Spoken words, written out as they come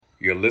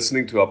You're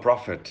listening to Our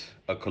Prophet,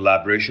 a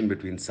collaboration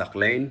between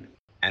Sakhlain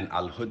and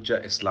Al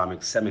Hujjah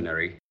Islamic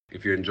Seminary.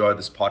 If you enjoy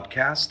this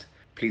podcast,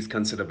 please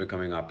consider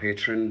becoming our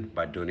patron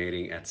by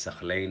donating at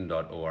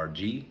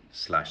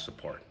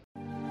sakhlain.org/support.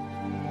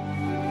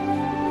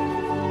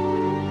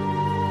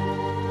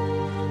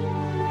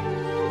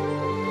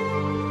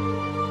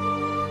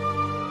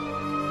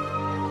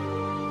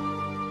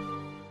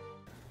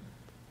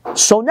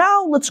 So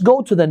now let's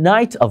go to the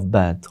night of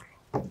Badr,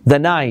 the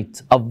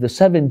night of the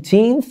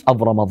 17th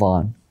of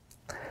Ramadan,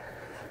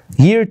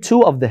 year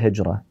 2 of the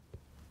Hijrah.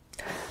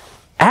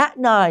 At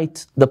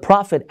night, the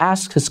Prophet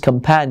asked his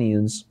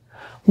companions,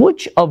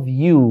 which of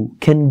you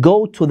can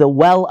go to the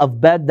well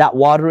of Badr, that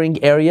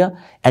watering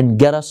area, and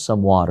get us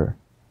some water?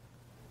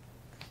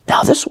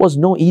 Now this was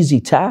no easy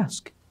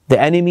task. The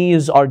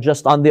enemies are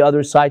just on the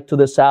other side to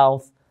the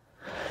south.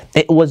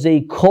 It was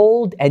a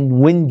cold and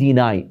windy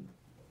night.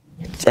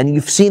 And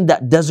you've seen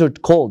that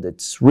desert cold.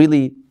 It's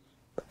really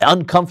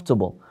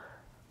uncomfortable.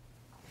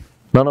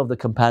 None of the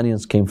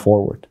companions came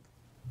forward.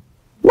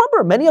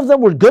 Remember, many of them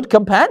were good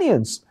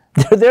companions.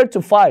 They're there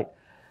to fight.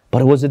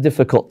 But it was a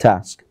difficult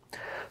task.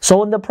 So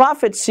when the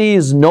Prophet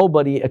sees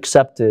nobody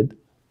accepted,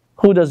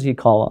 who does he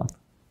call on?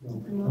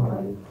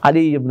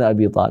 Ali ibn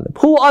Abi Talib.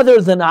 Who other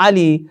than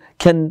Ali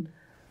can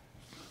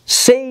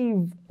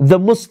save the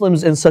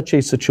Muslims in such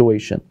a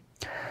situation?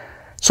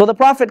 So the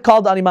Prophet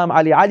called on Imam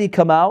Ali. Ali,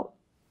 come out.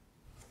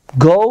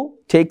 Go,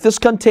 take this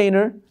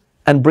container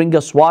and bring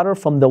us water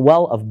from the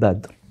well of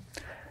Badr.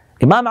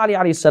 Imam Ali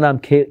alayhi salam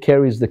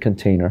carries the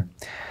container.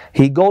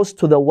 He goes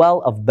to the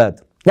well of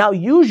Badr. Now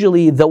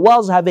usually the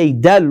wells have a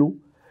dalu,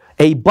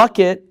 a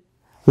bucket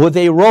with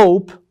a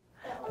rope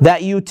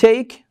that you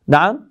take.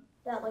 Naam?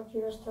 That like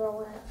you just throw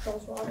in it,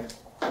 those water.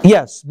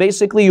 Yes,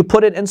 basically you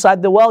put it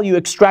inside the well, you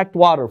extract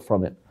water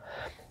from it.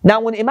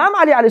 Now when Imam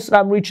Ali alayhi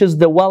salam reaches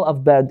the well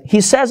of Badr, he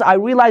says, I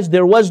realized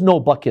there was no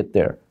bucket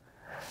there.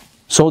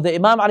 So the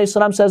Imam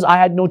ﷺ says, I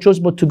had no choice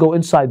but to go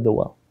inside the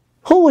well.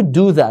 Who would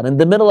do that in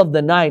the middle of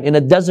the night in a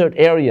desert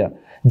area?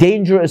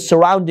 Danger is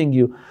surrounding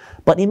you.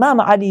 But Imam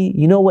Ali,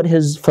 you know what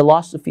his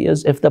philosophy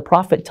is? If the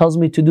Prophet tells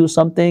me to do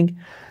something,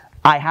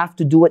 I have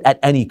to do it at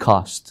any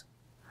cost.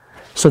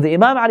 So the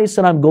Imam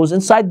ﷺ goes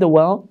inside the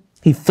well,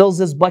 he fills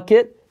his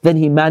bucket, then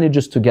he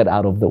manages to get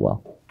out of the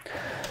well.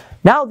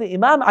 Now the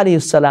Imam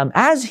ﷺ,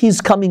 as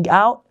he's coming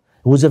out,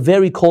 it was a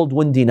very cold,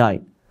 windy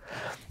night.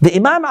 The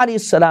Imam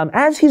ﷺ,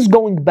 as he's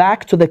going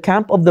back to the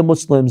camp of the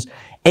Muslims,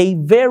 a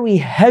very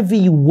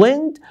heavy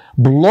wind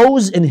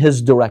blows in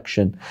his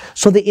direction.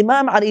 So the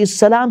Imam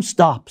ﷺ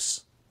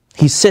stops.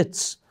 He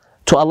sits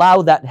to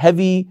allow that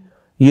heavy,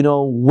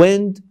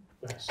 wind,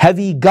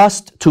 heavy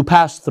gust to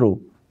pass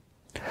through.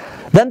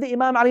 Then the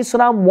Imam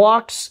ﷺ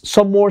walks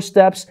some more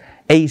steps.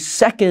 A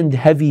second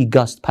heavy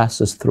gust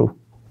passes through.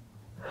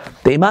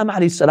 The Imam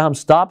ﷺ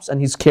stops and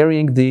he's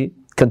carrying the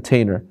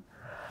container.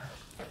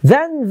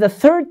 Then the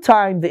third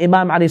time the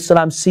Imam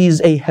ﷺ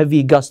sees a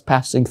heavy gust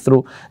passing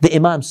through, the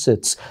Imam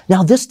sits.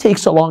 Now this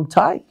takes a long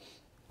time.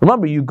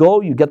 Remember, you go,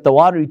 you get the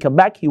water, you come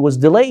back, he was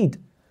delayed.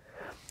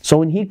 So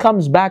when he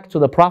comes back to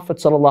the Prophet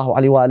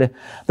ﷺ,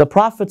 the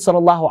Prophet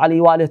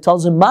ﷺ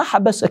tells him, Ma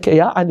habasaka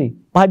ya Ali?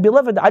 My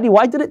beloved Ali,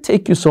 why did it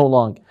take you so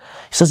long? He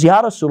says, Ya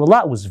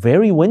Rasulullah, it was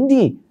very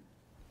windy.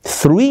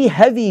 3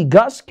 heavy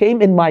gusts came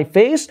in my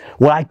face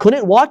where I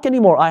couldn't walk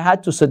anymore. I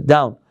had to sit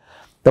down.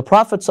 The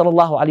Prophet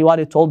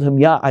ﷺ told him,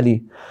 Ya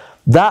Ali,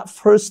 that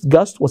first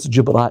gust was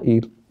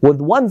Jibreel. With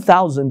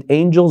 1,000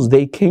 angels,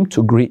 they came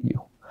to greet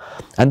you.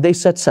 And they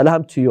said,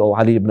 Salam to you, O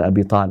Ali ibn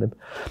Abi Talib.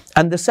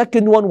 And the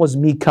second one was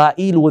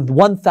Mikael with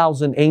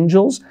 1,000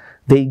 angels.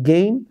 They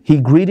came, he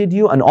greeted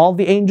you and all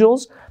the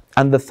angels.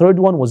 And the third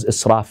one was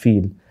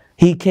Israfil.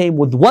 He came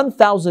with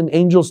 1,000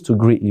 angels to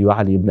greet you,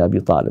 Ali ibn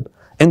Abi Talib.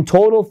 In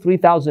total,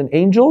 3,000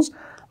 angels.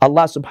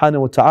 Allah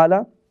subhanahu wa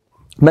ta'ala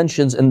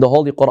mentions in the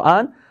Holy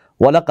Quran,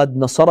 وَلَقَدْ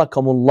نَصَرَكُمُ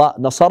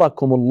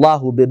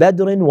اللَّهُ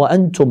بِبَدْرٍ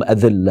وَأَنْتُمْ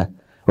أَذِلَّةٌ.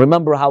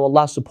 Remember how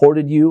Allah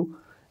supported you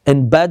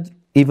in Badr,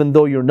 even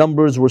though your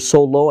numbers were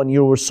so low and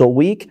you were so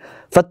weak.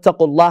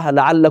 فَاتَّقُوا اللَّهَ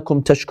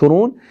لَعَلَّكُمْ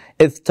تَشْكُرُونَ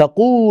إِذْ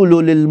تَقُولُ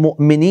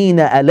لِلْمُؤْمِنِينَ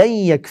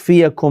أَلَنْ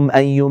يَكْفِيَكُمْ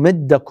أَنْ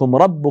يُمِدَّكُمْ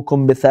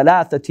رَبُّكُمْ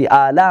بِثَلَاثَةِ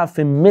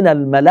آلَافٍ مِّنَ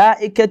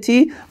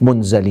الْمَلَائِكَةِ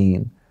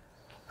مُنْزَلِينَ.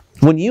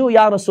 When you,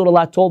 Ya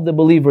Rasulullah, told the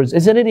believers,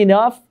 isn't it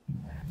enough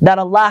that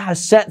Allah has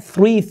sent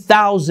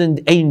 3,000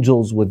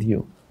 angels with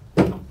you?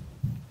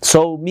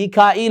 So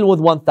Mikael with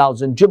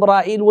 1,000,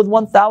 Jibreel with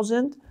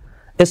 1,000,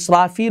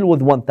 Israfil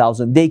with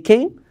 1,000. They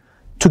came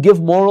to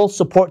give moral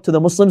support to the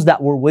Muslims that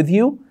were with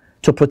you,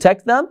 to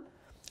protect them,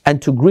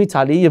 and to greet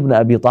Ali ibn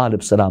Abi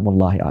Talib,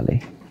 salamullahi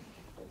alayhi.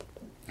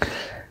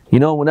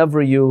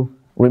 Whenever you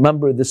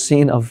remember the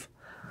scene of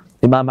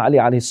Imam Ali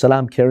alayhi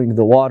salam carrying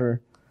the water,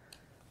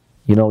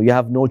 you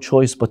have no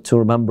choice but to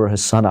remember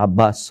his son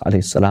Abbas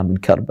alayhi salam in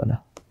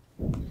Karbala.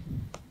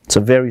 It's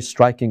a very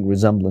striking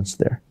resemblance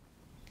there.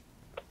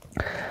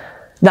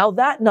 Now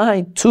that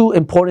night, 2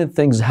 important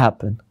things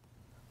happened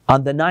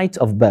on the night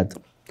of Badr.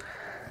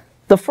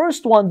 The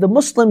first one, the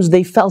Muslims,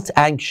 they felt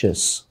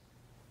anxious.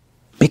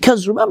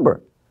 Because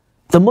remember,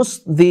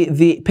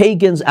 The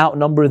pagans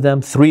outnumber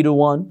them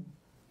 3-1.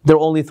 They're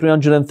only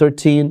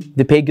 313.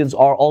 The pagans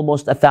are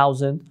almost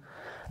 1,000.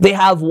 They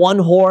have one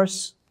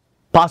horse,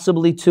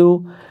 possibly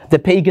two. The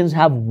pagans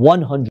have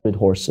 100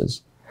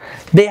 horses.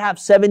 They have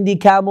 70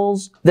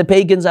 camels. The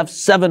pagans have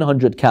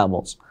 700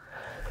 camels.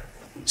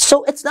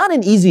 So it's not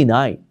an easy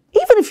night.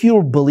 Even if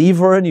you're a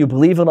believer and you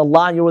believe in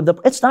Allah, and you're with them,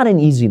 it's not an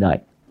easy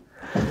night.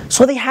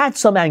 So they had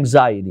some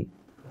anxiety.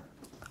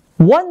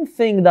 One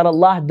thing that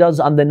Allah does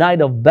on the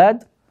night of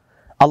Badr,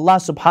 Allah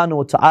subhanahu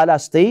wa ta'ala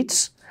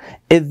states,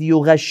 إِذْ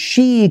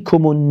يُغَشِّيكُمُ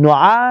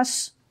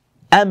النُّعَاسِ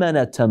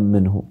أَمَنَةً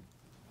مِّنْهُ.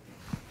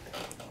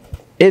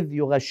 إِذْ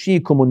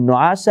يُغَشِّيكُمُ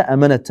النُّعَاسَ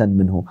أَمَنَةً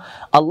مِّنْهُ.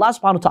 Allah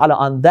subhanahu wa ta'ala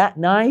on that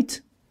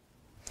night,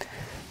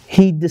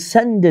 He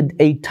descended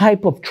a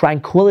type of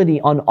tranquility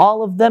on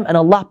all of them, and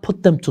Allah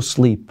put them to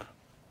sleep.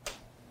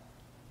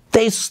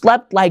 They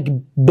slept like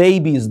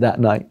babies that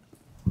night.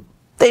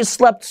 They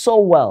slept so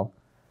well.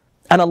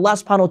 And Allah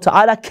subhanahu wa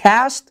ta'ala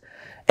cast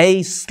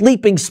a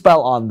sleeping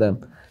spell on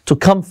them to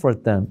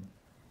comfort them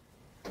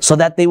so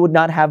that they would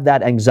not have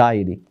that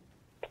anxiety.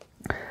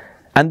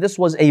 And this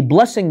was a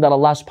blessing that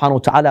Allah subhanahu wa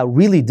ta'ala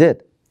really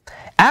did.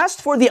 As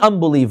for the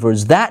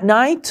unbelievers, that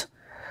night,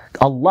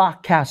 Allah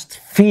cast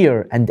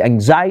fear and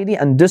anxiety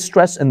and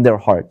distress in their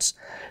hearts.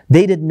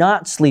 They did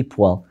not sleep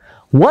well.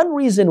 One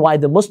reason why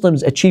the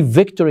Muslims achieved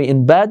victory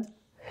in Badr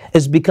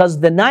is because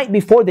the night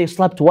before they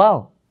slept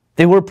well.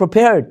 They were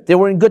prepared. They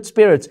were in good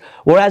spirits.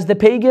 Whereas the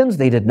pagans,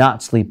 they did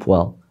not sleep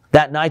well.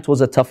 That night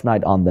was a tough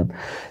night on them.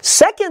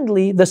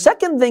 Secondly, the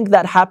second thing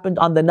that happened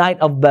on the night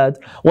of Badr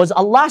was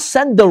Allah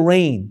sent the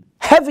rain.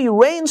 Heavy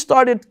rain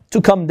started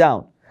to come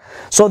down.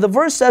 So the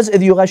verse says,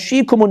 إِذْ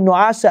يُغَشِّيكُمُ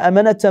النُّعَاسَ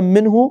أَمَنَةً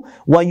مِّنْهُ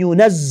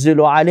وَيُنَزِّلُ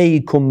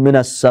عَلَيْكُم مِّنَ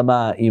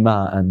السَّمَاءِ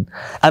مَاءً.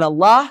 And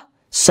Allah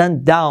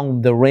sent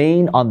down the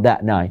rain on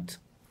that night.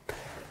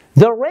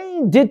 The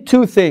rain did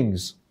two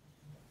things.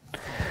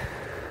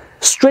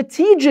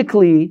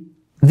 Strategically,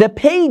 the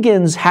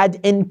pagans had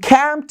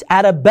encamped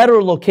at a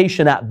better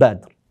location at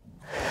Badr.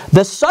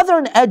 The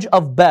southern edge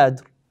of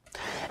Badr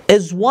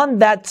is one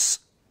that's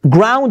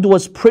ground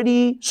was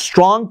pretty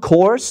strong,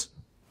 coarse,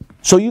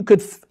 so you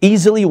could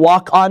easily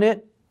walk on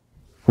it,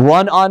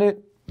 run on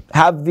it,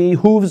 have the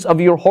hooves of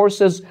your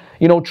horses,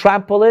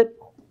 trample it.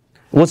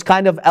 It was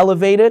kind of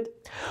elevated.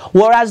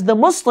 Whereas the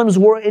Muslims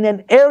were in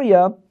an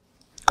area,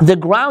 the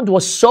ground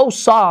was so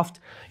soft,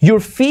 your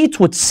feet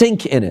would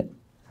sink in it.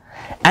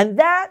 And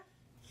that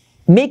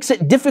makes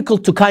it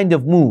difficult to kind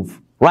of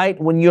move, right?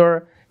 When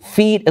your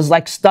feet is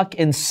like stuck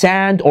in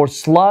sand or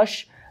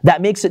slush,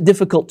 that makes it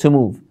difficult to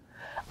move.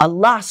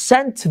 Allah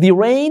sent the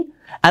rain,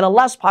 and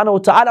Allah subhanahu wa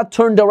ta'ala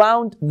turned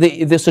around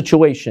the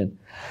situation.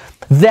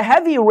 The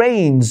heavy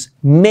rains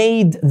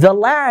made the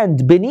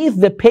land beneath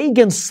the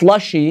pagans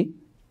slushy.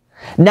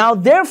 Now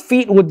their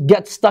feet would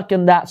get stuck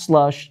in that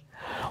slush.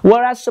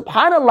 Whereas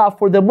subhanallah,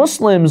 for the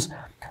Muslims,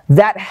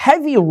 that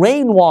heavy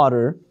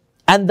rainwater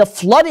and the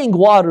flooding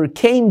water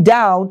came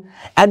down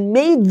and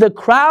made the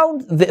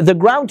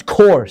ground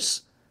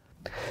coarse.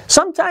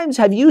 Sometimes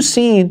have you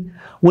seen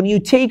when you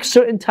take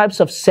certain types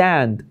of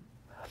sand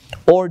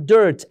or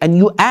dirt and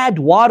you add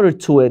water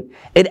to it,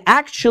 it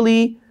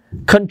actually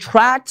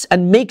contracts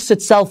and makes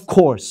itself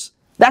coarse.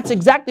 That's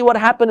exactly what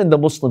happened in the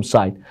Muslim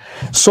side.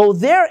 So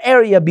their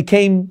area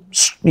became,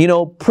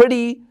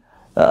 pretty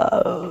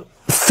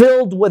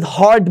filled with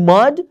hard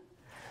mud,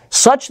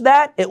 such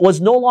that it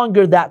was no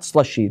longer that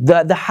slushy.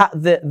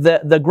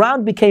 The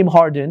ground became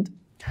hardened.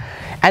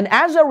 And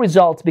as a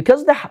result,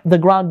 because the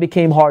ground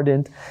became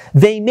hardened,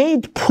 they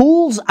made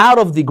pools out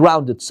of the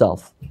ground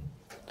itself.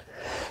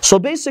 So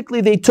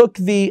basically they took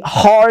the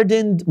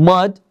hardened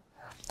mud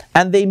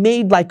and they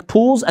made like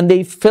pools and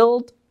they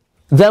filled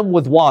them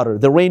with water,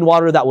 the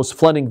rainwater that was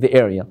flooding the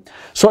area.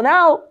 So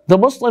now the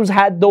Muslims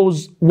had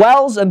those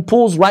wells and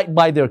pools right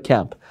by their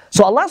camp.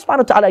 So Allah subhanahu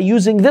wa ta'ala,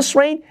 using this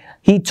rain,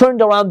 He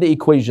turned around the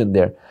equation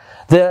there.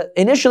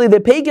 Initially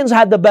the pagans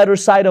had the better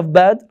side of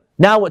Badr.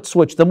 Now it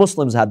switched. The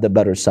Muslims had the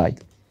better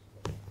side.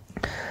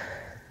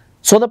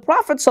 So the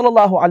Prophet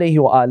sallallahu alaihi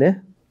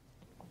wasallam,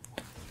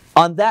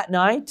 on that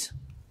night,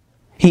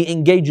 he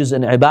engages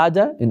in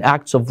ibadah, in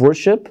acts of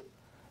worship.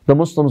 The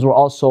Muslims were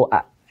also,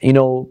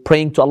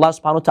 praying to Allah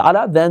subhanahu wa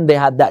ta'ala. Then they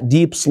had that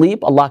deep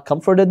sleep. Allah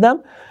comforted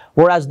them.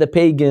 Whereas the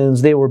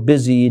pagans, they were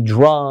busy,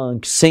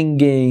 drunk,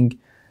 singing,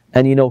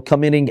 and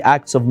committing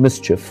acts of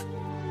mischief.